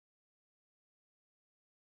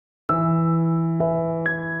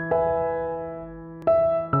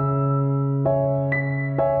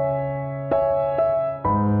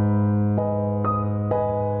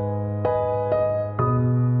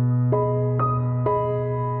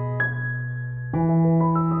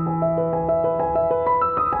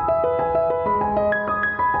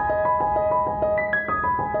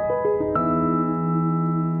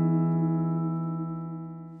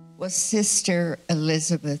Sister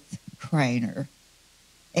Elizabeth Kreiner,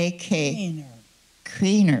 A.K. Kreiner,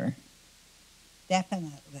 Kreiner.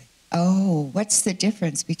 definitely. Oh, what's the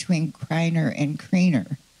difference between Kreiner and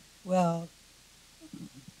Kreiner? Well,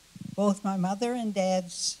 both my mother and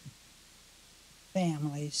dad's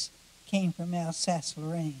families came from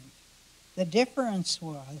Alsace-Lorraine. The difference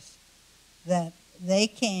was that they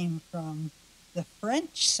came from the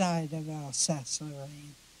French side of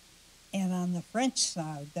Alsace-Lorraine, and on the French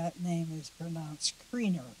side, that name is pronounced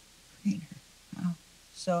Kreiner. Kreiner. Oh.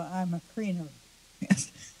 So I'm a Kreiner.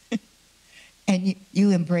 Yes. And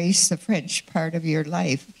you embrace the French part of your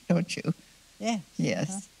life, don't you? Yes.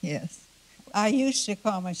 Yes, yes. I used to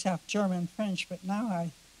call myself German French, but now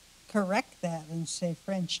I correct that and say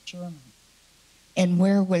French German. And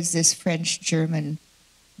where was this French German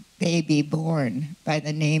baby born by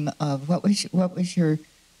the name of, what was your...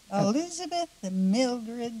 Elizabeth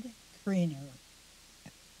Mildred Kreiner.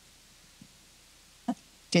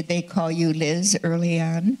 Did they call you Liz early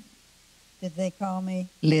on? Did they call me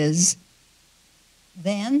Liz?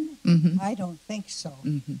 then? Mm-hmm. I don't think so.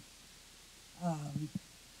 Mm-hmm.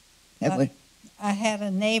 I had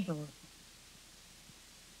a neighbor.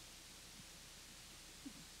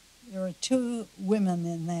 There were two women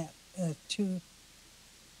in that, two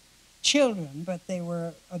children, but they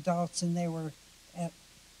were adults and they were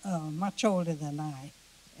much older than I.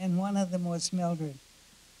 And one of them was Mildred.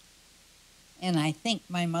 And I think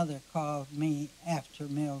my mother called me after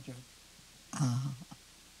Mildred.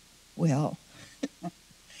 Well,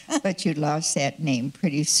 but you lost that name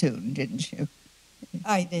pretty soon, didn't you?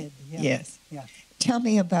 I did, yes. Yes. Yes. Tell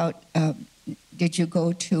me about, did you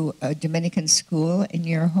go to a Dominican school in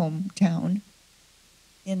your hometown?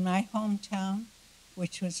 In my hometown,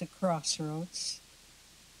 which was a crossroads,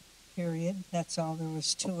 period. That's all there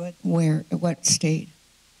was to it. Where, what state?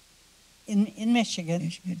 In Michigan.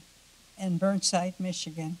 Michigan. In Burnside,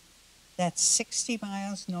 Michigan. That's 60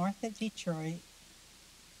 miles north of Detroit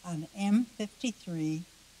on M53.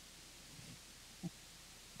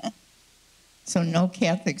 So no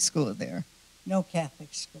Catholic school there? No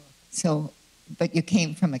Catholic school. So, but you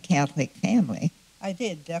came from a Catholic family? I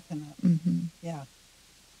did, definitely. Mm-hmm. Yeah.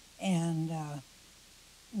 And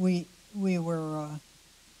we were...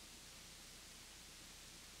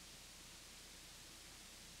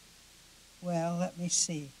 well, let me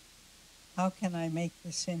see. How can I make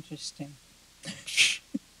this interesting?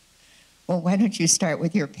 Well, why don't you start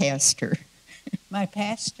with your pastor? My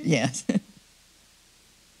pastor? Yes.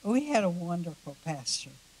 We had a wonderful pastor.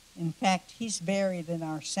 In fact, he's buried in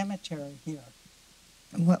our cemetery here.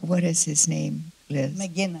 What is his name, Liz?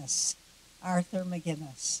 McGinnis. Arthur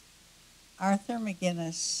McGinnis. Arthur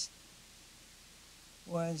McGinnis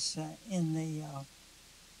was in the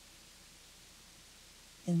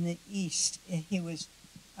East. He was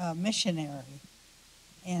a missionary,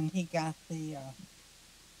 and he got the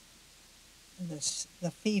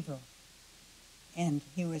fever, and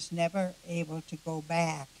he was never able to go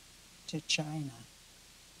back to China.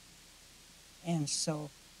 And so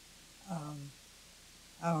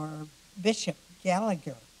our Bishop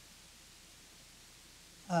Gallagher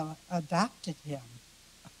adopted him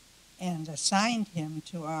and assigned him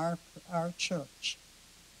to our church,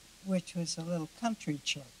 which was a little country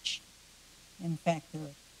church. In fact,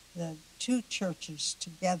 the two churches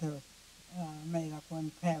together made up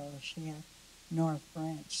one parish. You had North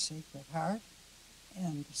Branch Sacred Heart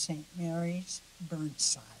and St. Mary's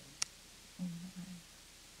Burnside.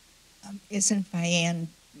 Isn't Vianne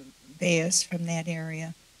Baez from that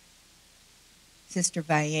area? Sister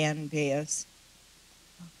Vianne Baez.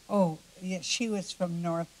 Oh, yeah, she was from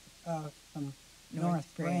North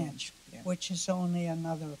Branch, yeah. Which is only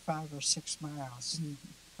another 5 or 6 miles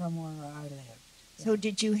from where I lived. So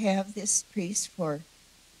did you have this priest for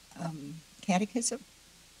catechism?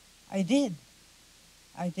 I did.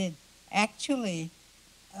 Actually,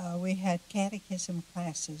 we had catechism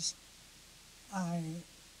classes. I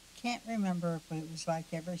can't remember if it was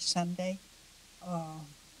like every Sunday or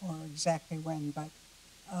exactly when, but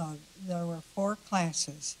there were 4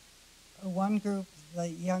 classes. One group, the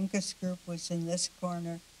youngest group, was in this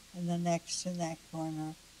corner, and the next in that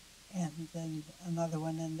corner, and then another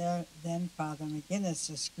one in there, then Father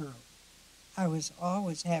McGinnis's group. I was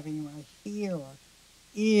always having my ear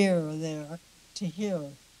there to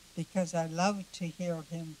hear, because I loved to hear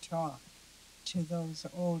him talk to those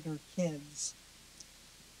older kids.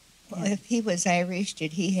 Well, if he was Irish,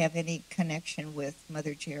 did he have any connection with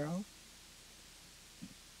Mother Gerald?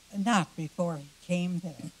 Not before he came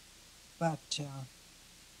there, but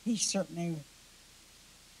he certainly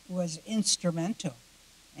was instrumental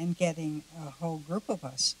in getting a whole group of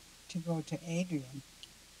us to go to Adrian.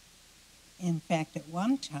 In fact, at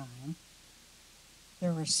one time,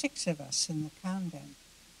 there were 6 of us in the convent.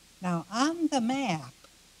 Now, on the map,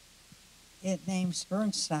 it names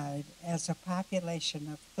Burnside as a population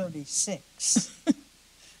of 36.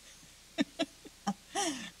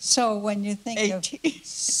 So when you think of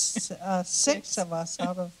 6 of us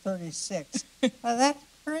out of 36, well, that's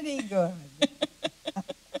pretty good.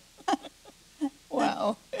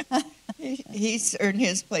 Wow. He's earned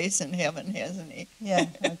his place in heaven, hasn't he? Yeah,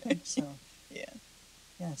 I think so. Yeah.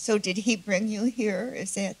 Yes. So did he bring you here?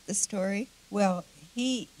 Is that the story? Well,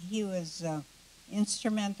 he was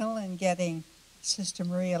instrumental in getting Sister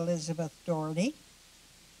Maria Elizabeth Doherty,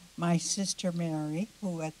 my sister Mary,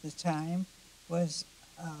 who at the time was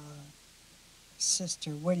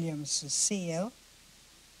Sister William Cecile,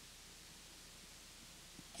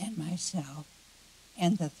 and myself,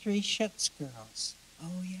 and the 3 Schutz girls.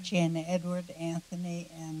 Oh, yeah. Jan, Edward, Anthony,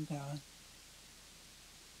 and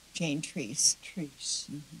Jane Treese. Treese.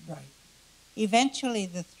 Mm-hmm. Right. Eventually,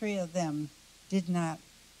 the 3 of them did not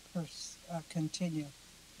continue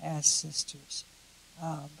as sisters,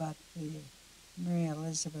 but the Maria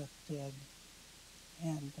Elizabeth did,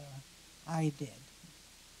 and I did.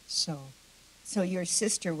 So your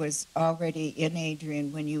sister was already in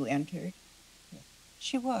Adrian when you entered?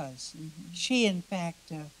 she was. Mm-hmm. She, in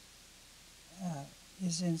fact,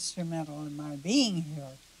 is instrumental in my being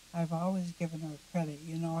here. I've always given her credit.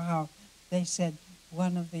 You know how they said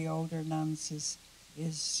one of the older nuns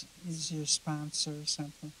is your sponsor or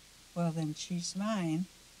something? Well, then she's mine,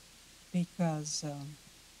 because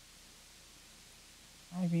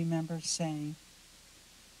I remember saying,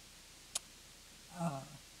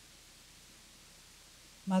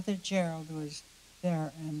 Mother Gerald was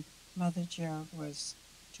there, and Mother Gerald was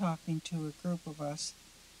talking to a group of us,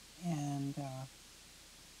 and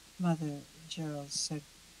Mother Gerald said,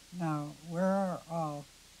 now, where are all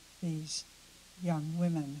these young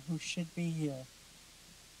women who should be here?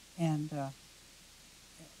 And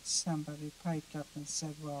somebody piped up and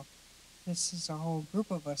said, well, this is a whole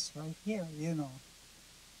group of us right here, you know.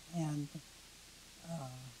 And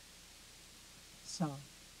so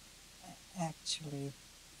actually,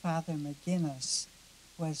 Father McGinnis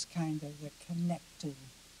was kind of the connecting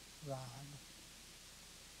rod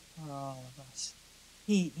for all of us.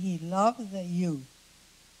 He loved the youth.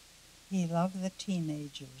 He loved the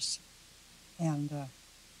teenagers. And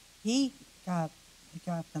he got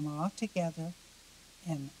them all together,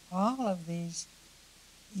 and all of these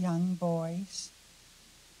young boys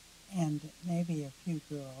and maybe a few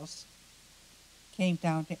girls came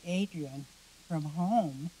down to Adrian from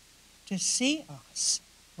home to see us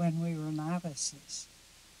when we were novices.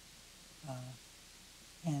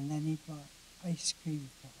 And then he brought ice cream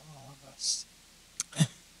for all of us.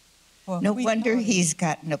 Well, No wonder he's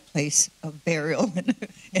gotten a place of burial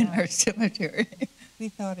in our cemetery. We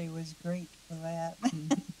thought he was great for that.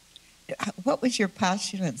 What was your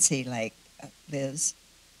postulancy like, Liz?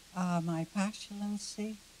 My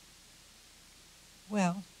postulancy?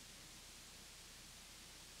 Well,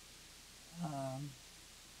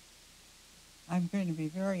 I'm going to be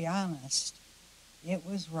very honest. It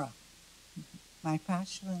was rough. My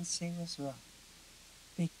postulancy was rough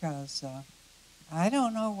because I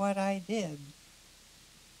don't know what I did,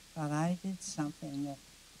 but I did something that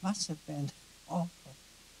must have been awful,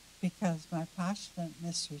 because my postulant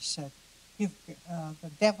mistress said, the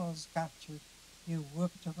devil's got you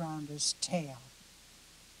whipped around his tail.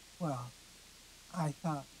 Well, I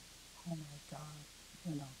thought, oh my God,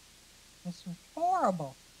 this was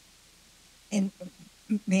horrible. And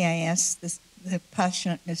may I ask the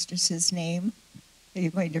postulant mistress's name? Are you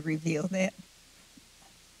going to reveal that?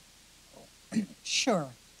 Sure,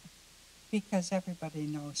 because everybody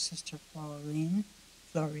knows Sister Florine.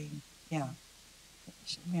 Florine. Yeah.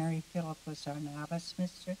 Mary Phillip was our novice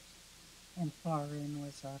mistress, and Florine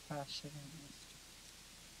was our postulant mistress.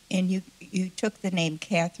 And you took the name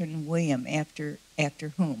Catherine William after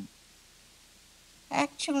whom?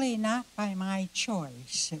 Actually, not by my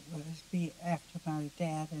choice. It was after my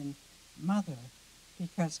dad and mother,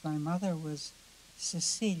 because my mother was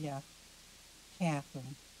Cecilia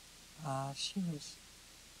Catherine. She was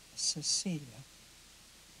Cecilia,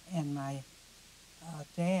 and my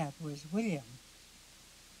dad was William.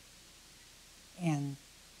 And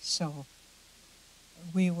so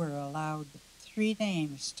we were allowed 3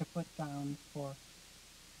 names to put down for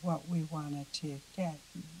what we wanted to get.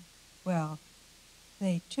 Well,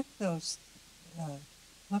 they took those,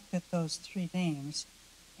 looked at those 3 names,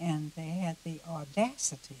 and they had the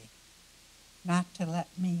audacity not to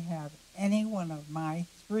let me have any one of my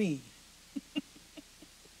 3.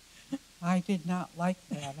 I did not like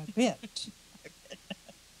that a bit.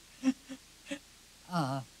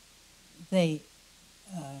 they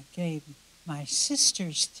gave my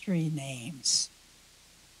sister's 3 names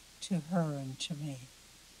to her and to me.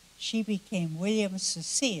 She became William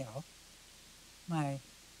Cecile, my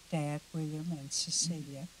dad, William, and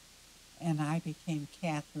Cecilia, and I became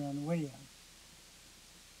Catherine William.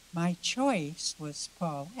 My choice was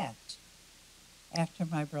Paulette, after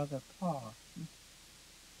my brother Paul,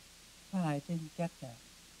 but I didn't get that.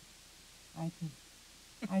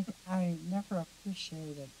 I never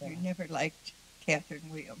appreciated that. You never liked Catherine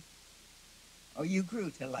William. Oh, you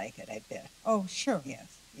grew to like it, I bet. Oh, sure.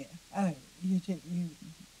 Yes, yes. You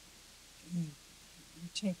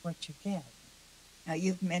take what you get. Now,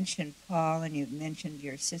 you've mentioned Paul and you've mentioned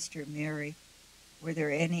your sister Mary. Were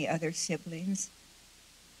there any other siblings?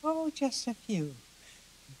 Oh, just a few.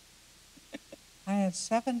 I had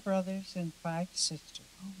 7 brothers and 5 sisters.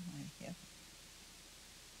 Oh, my heavens.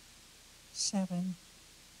 7,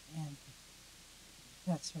 and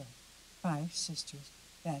that's right, 5 sisters.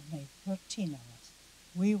 That made 13 of us.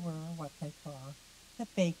 We were what they call the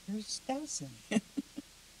baker's dozen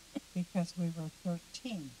because we were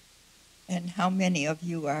 13. And how many of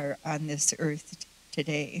you are on this earth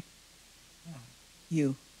today?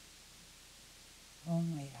 You.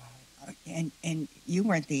 Only I. And you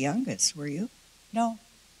weren't the youngest, were you? No.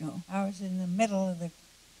 No. I was in the middle of the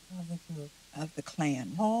group. Of the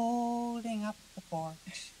clan. Holding up the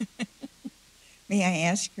porch. May I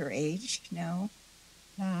ask your age now?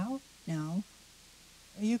 Now? No.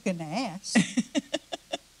 You can ask.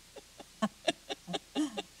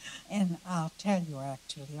 And I'll tell you,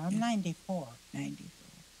 actually, I'm 94. 94.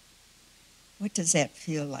 What does that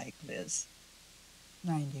feel like, Liz?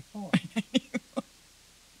 94.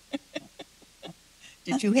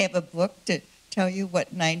 Did you have a book to tell you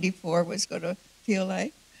what 94 was going to feel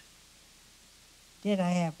like? Did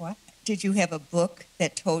I have what? Did you have a book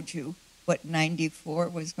that told you what 94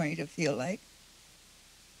 was going to feel like?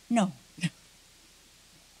 No.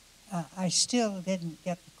 I still didn't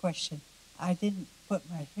get the question. I didn't put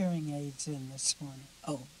my hearing aids in this morning.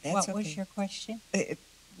 Oh, that's okay. What was your question?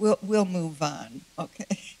 We'll move on.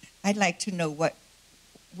 Okay. I'd like to know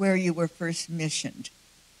where you were first missioned.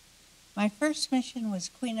 My first mission was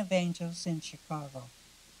Queen of Angels in Chicago.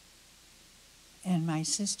 And my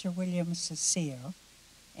sister William Cecile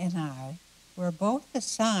and I were both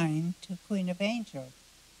assigned to Queen of Angels.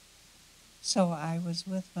 So I was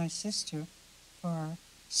with my sister for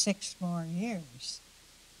 6 more years.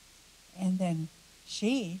 And then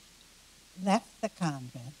she left the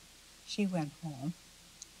convent. She went home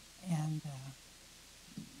and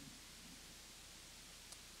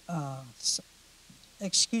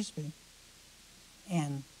excuse me.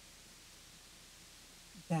 And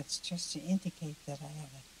that's just to indicate that I had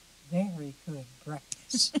a very good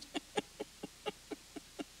breakfast.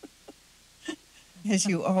 As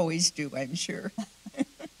you always do, I'm sure.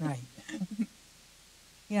 Right.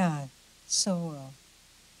 Yeah, so...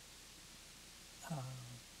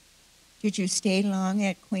 Did you stay long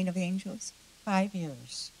at Queen of Angels? 5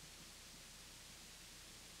 years.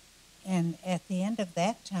 And at the end of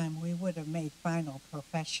that time, we would have made final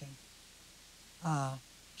profession.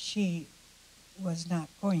 She was not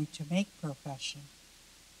going to make profession.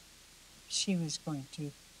 She was going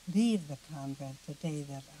to leave the convent the day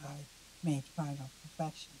that I made final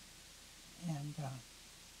profession. And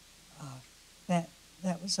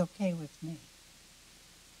that was okay with me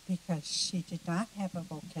because she did not have a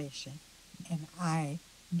vocation and I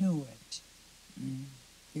knew it.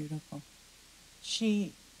 Beautiful.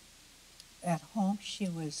 At home, she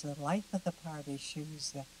was the life of the party. She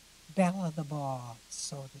was the belle of the ball,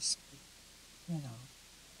 so to speak, you know.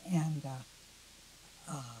 And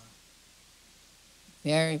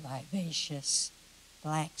very vivacious,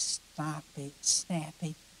 black,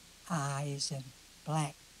 snappy eyes and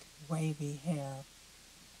black, wavy hair.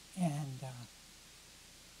 And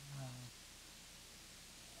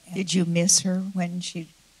did you miss her when she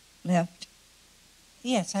left?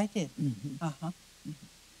 Yes, I did. Mm-hmm. Mm-hmm.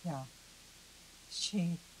 Yeah.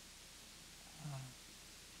 She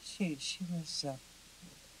was a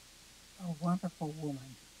wonderful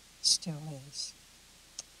woman, still is.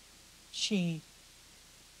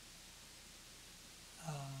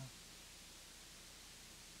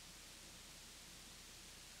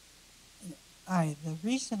 The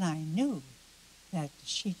reason I knew that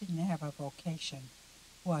she didn't have a vocation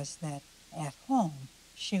was that at home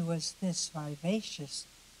she was this vivacious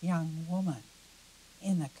young woman.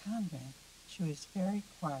 In the convent, she was very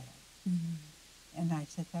quiet. Mm-hmm. And I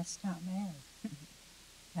said, that's not Mary.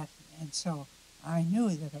 And so I knew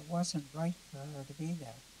that it wasn't right for her to be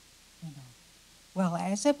there, you know. Well,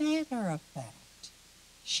 as a matter of fact,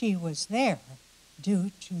 she was there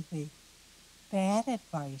due to the bad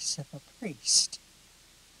advice of a priest.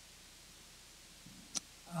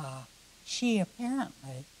 She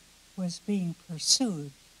apparently was being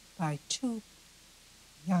pursued by two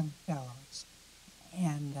young fellows,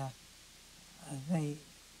 and they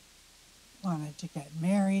wanted to get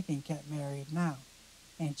married and get married now.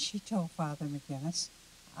 And she told Father McGinnis,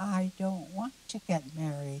 I don't want to get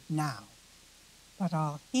married now. But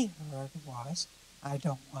all he heard was, I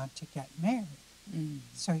don't want to get married. Mm.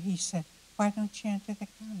 So he said, why don't you enter the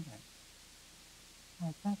convent?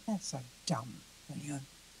 I thought that's a dumb thing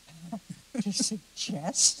to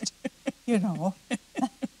suggest, you know.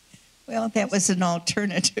 Well, that was an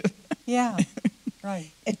alternative. Yeah,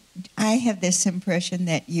 right. I have this impression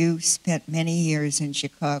that you spent many years in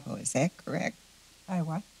Chicago. Is that correct? I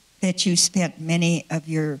what? That you spent many of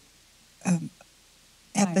your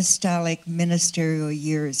apostolic ministerial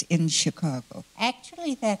years in Chicago.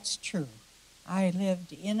 Actually, that's true. I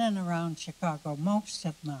lived in and around Chicago most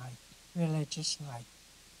of my religious life.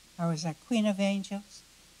 I was at Queen of Angels.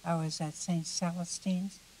 I was at St.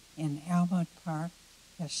 Celestine's in Elmwood Park.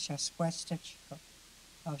 That's just west of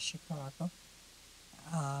Chicago,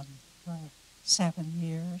 for 7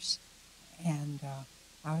 years. And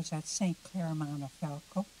I was at St. Clare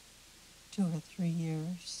Montefeltro 2 or 3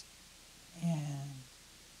 years. And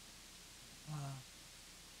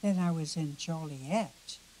then I was in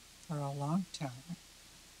Joliet for a long time.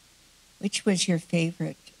 Which was your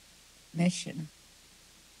favorite mission?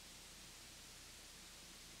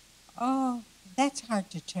 Oh, that's hard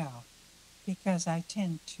to tell, because I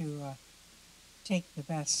tend to take the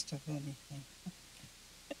best of anything.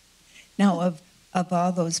 Now, of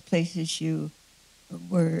all those places you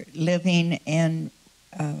were living and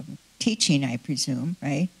teaching, I presume,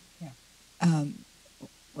 right? Yeah.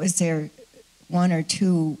 Was there one or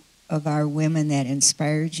two of our women that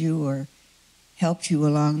inspired you or helped you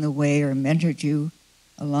along the way or mentored you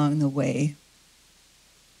along the way?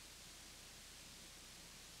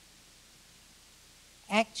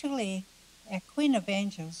 Actually, at Queen of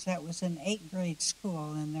Angels, that was an 8th grade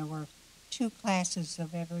school, and there were 2 classes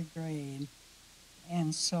of every grade.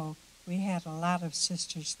 And so we had a lot of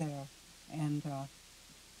sisters there. And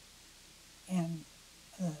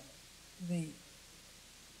the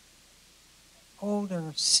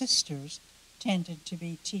older sisters tended to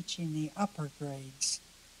be teaching the upper grades.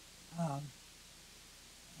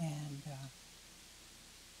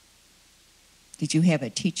 Did you have a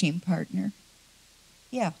teaching partner?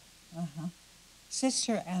 Yeah.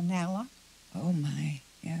 Sister Anella. Oh, my,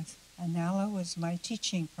 yes. Anella was my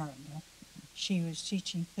teaching partner. She was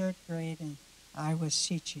teaching 3rd grade, and I was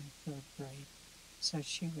teaching 3rd grade. So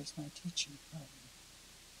she was my teaching partner.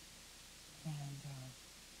 And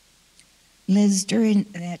Liz, during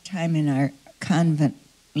that time in our convent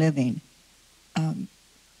living,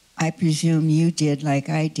 I presume you did, like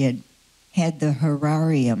I did, had the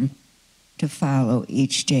horarium to follow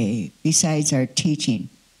each day, besides our teaching.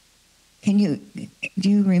 Do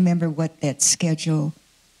you remember what that schedule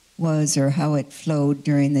was or how it flowed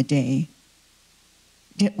during the day?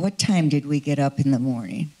 What time did we get up in the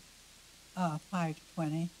morning?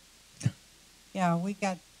 5:20. Yeah, we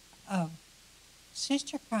got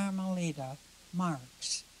Sister Carmelita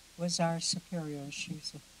Marks was our superior.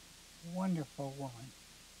 She's a wonderful woman,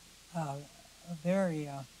 a very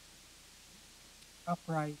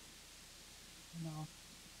upright, you know,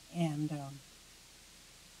 and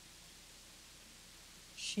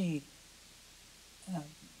she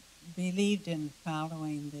believed in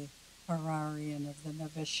following the horarium of the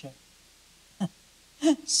novitiate.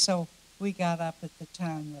 So we got up at the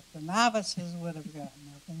time that the novices would have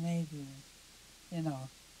gotten up, and they did, you know.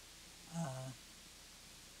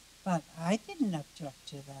 But I didn't object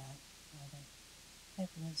to that. It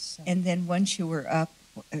was, and then once you were up,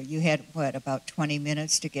 you had, what, about 20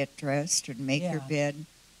 minutes to get dressed and make your bed?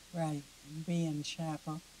 Right, and be in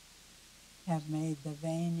chapel, have made the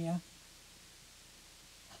vania.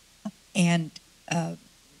 And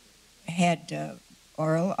had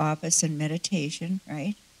oral office and meditation,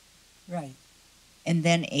 right? Right. And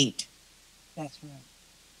then ate. That's right.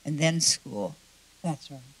 And then school.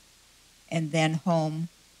 That's right. And then home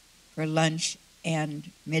for lunch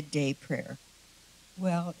and midday prayer.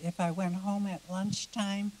 Well, if I went home at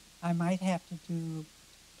lunchtime, I might have to do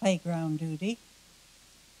playground duty,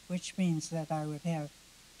 which means that I would have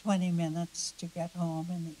 20 minutes to get home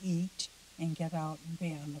and eat and get out and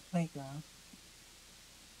be on the playground.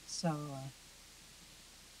 So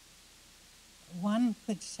one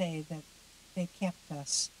could say that they kept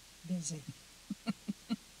us busy.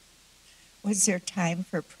 Was there time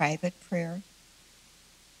for private prayer?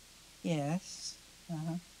 Yes.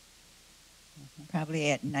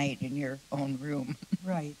 Probably at night in your own room.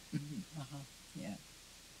 Right. Yeah.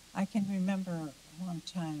 I can remember one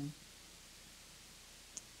time,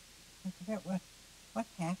 I forget what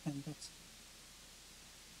happened, but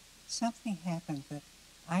something happened that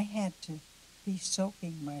I had to be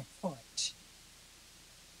soaking my foot.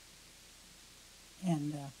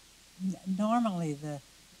 And normally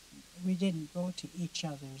we didn't go to each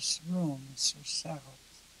other's rooms or cells,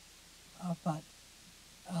 but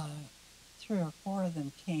 3 or 4 of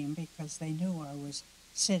them came because they knew I was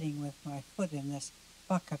sitting with my foot in this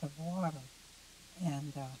bucket of water.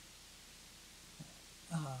 And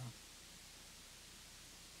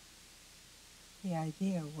the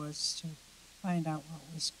idea was to find out what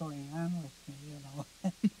was going on with me,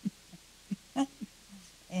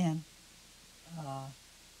 And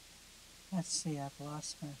let's see, I've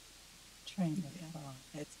lost my train of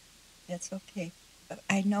thought. That's okay.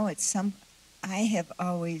 I know I have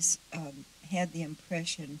always had the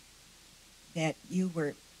impression that you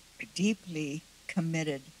were deeply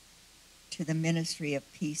committed to the ministry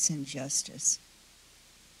of peace and justice.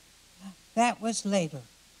 That was later.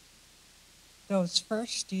 Those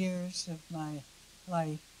first years of my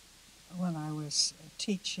life when I was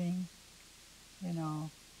teaching, and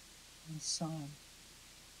so on.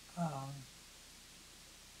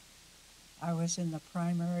 I was in the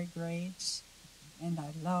primary grades, and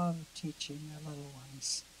I loved teaching the little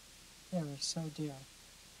ones. They were so dear.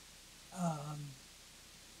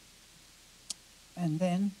 And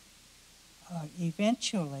then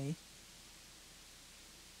eventually,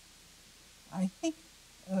 I think,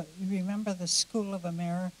 you remember the School of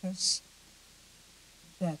Americas?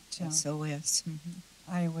 That SOS.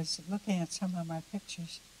 I was looking at some of my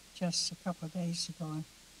pictures just a couple of days ago,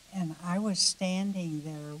 and I was standing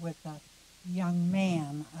there with a young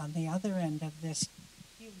man on the other end of this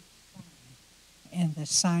huge sign, and the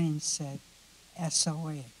sign said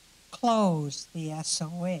SOA, close the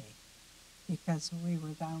SOA, because we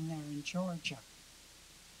were down there in Georgia.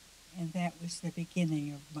 And that was the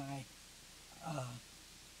beginning of my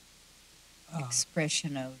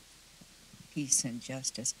expression of peace and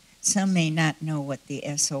justice. Some may not know what the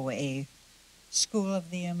SOA, School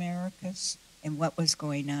of the Americas, and what was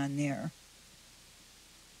going on there.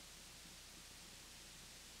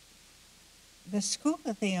 The School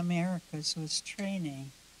of the Americas was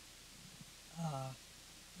training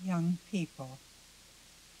young people.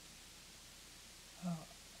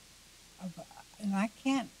 And I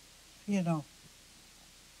can't,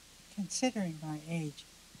 considering my age,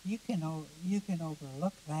 you can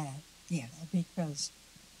overlook that. Yes. Because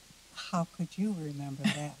how could you remember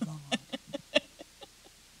that long?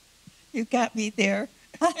 You got me there.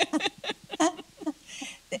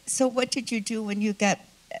 So what did you do when you got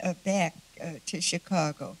back to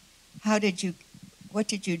Chicago? What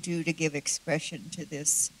did you do to give expression to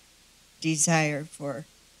this desire for?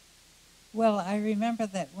 Well, I remember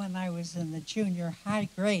that when I was in the junior high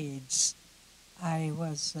grades, I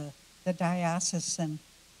was the diocesan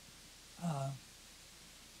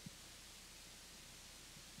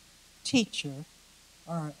teacher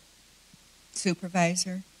or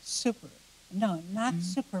Supervisor? Not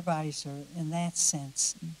supervisor in that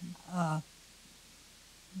sense.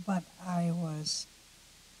 But I was,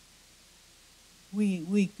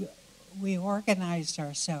 we organized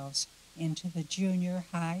ourselves into the junior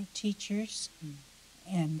high teachers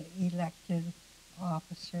and elected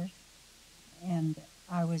officers. And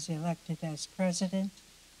I was elected as president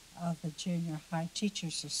of the Junior High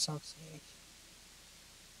Teachers Association.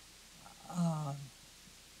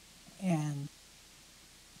 And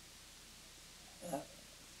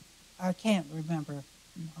I can't remember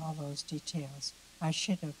all those details. I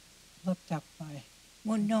should have looked up my...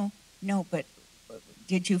 Well, no, but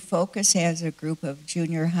did you focus as a group of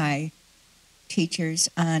junior high teachers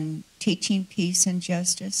on teaching peace and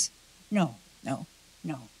justice? No.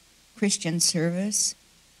 Christian service?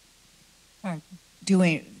 Pardon?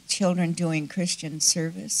 Children doing Christian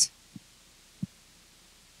service?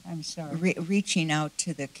 I'm sorry. Reaching out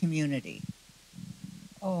to the community.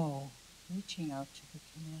 Oh, reaching out to the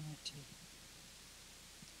community.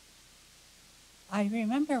 I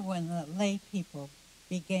remember when the lay people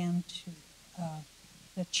began to,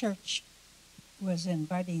 the church was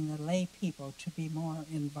inviting the lay people to be more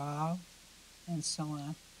involved and so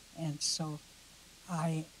on. And so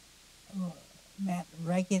I met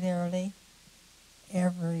regularly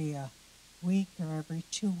every week or every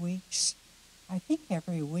 2 weeks, I think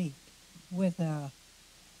every week, with a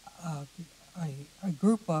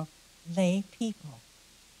group of lay people,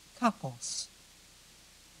 couples.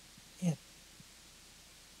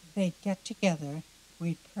 They'd get together,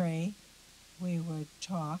 we'd pray, we would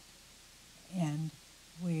talk, and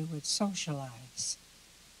we would socialize.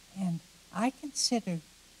 And I considered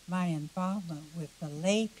my involvement with the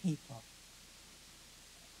lay people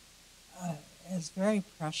as very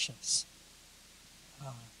precious.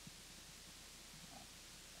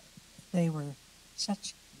 They were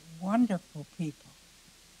such wonderful people.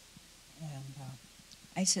 And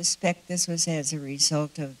I suspect this was as a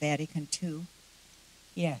result of Vatican II.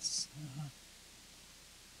 yes.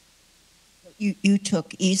 You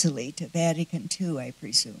took easily to Vatican II, I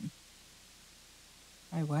presume.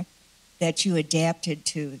 I what? That you adapted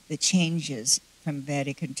to the changes from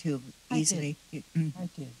Vatican II easily. I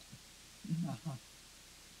did.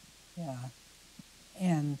 Yeah.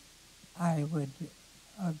 And I would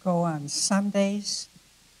go on Sundays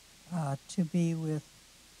to be with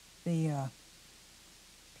the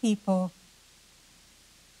people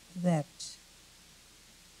that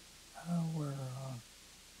were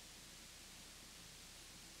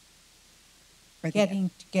getting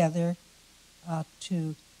together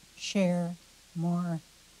to share more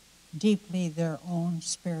deeply their own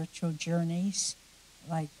spiritual journeys,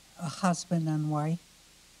 like a husband and wife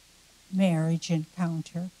marriage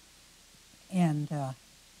encounter. And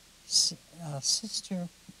Sister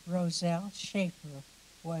Roselle Schaefer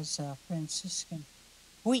was a Franciscan,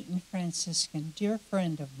 Wheaton Franciscan, dear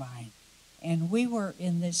friend of mine. And we were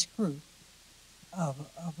in this group of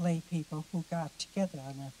lay people who got together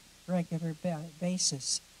on a regular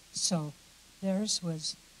basis. So theirs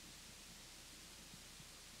was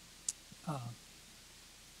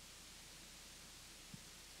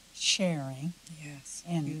sharing, yes,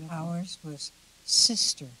 and beautiful. Ours was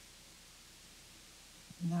sister.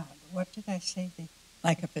 Not, what did I say?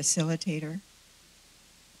 Like a facilitator?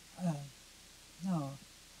 No.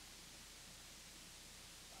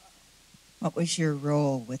 What was your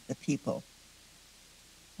role with the people?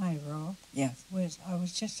 My role? Yes. I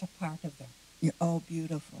was just a part of them. You're all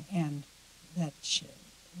beautiful. And that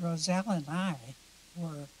Roselle and I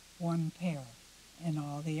were one pair, and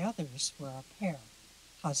all the others were a pair,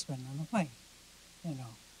 husband and wife, you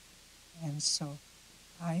know. And so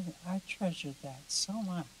I treasured that so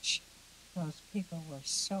much. Those people were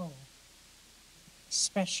so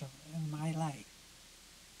special in my life.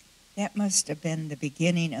 That must have been the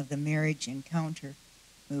beginning of the marriage encounter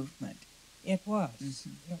movement. It was.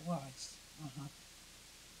 Mm-hmm. It was.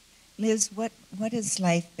 Liz, what has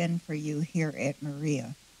life been for you here at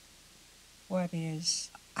Maria?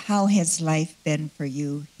 How has life been for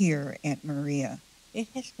you here at Maria? It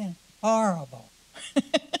has been horrible.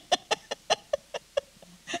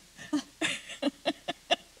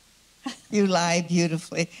 You lie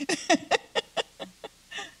beautifully.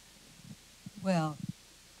 Well,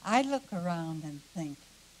 I look around and think,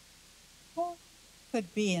 who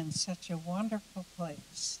could be in such a wonderful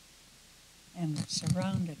place and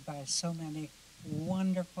surrounded by so many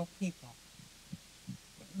wonderful people?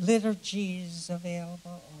 Liturgies available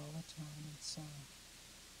all the time and so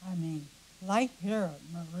on. I mean, life here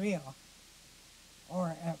at Maria,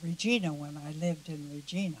 or at Regina when I lived in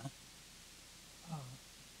Regina,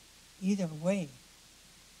 either way,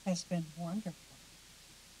 has been wonderful.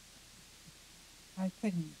 I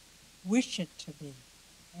couldn't wish it to be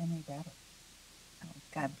any better. Oh,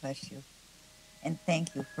 God bless you. And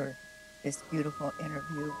thank you for this beautiful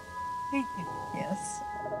interview. Thank you. Yes.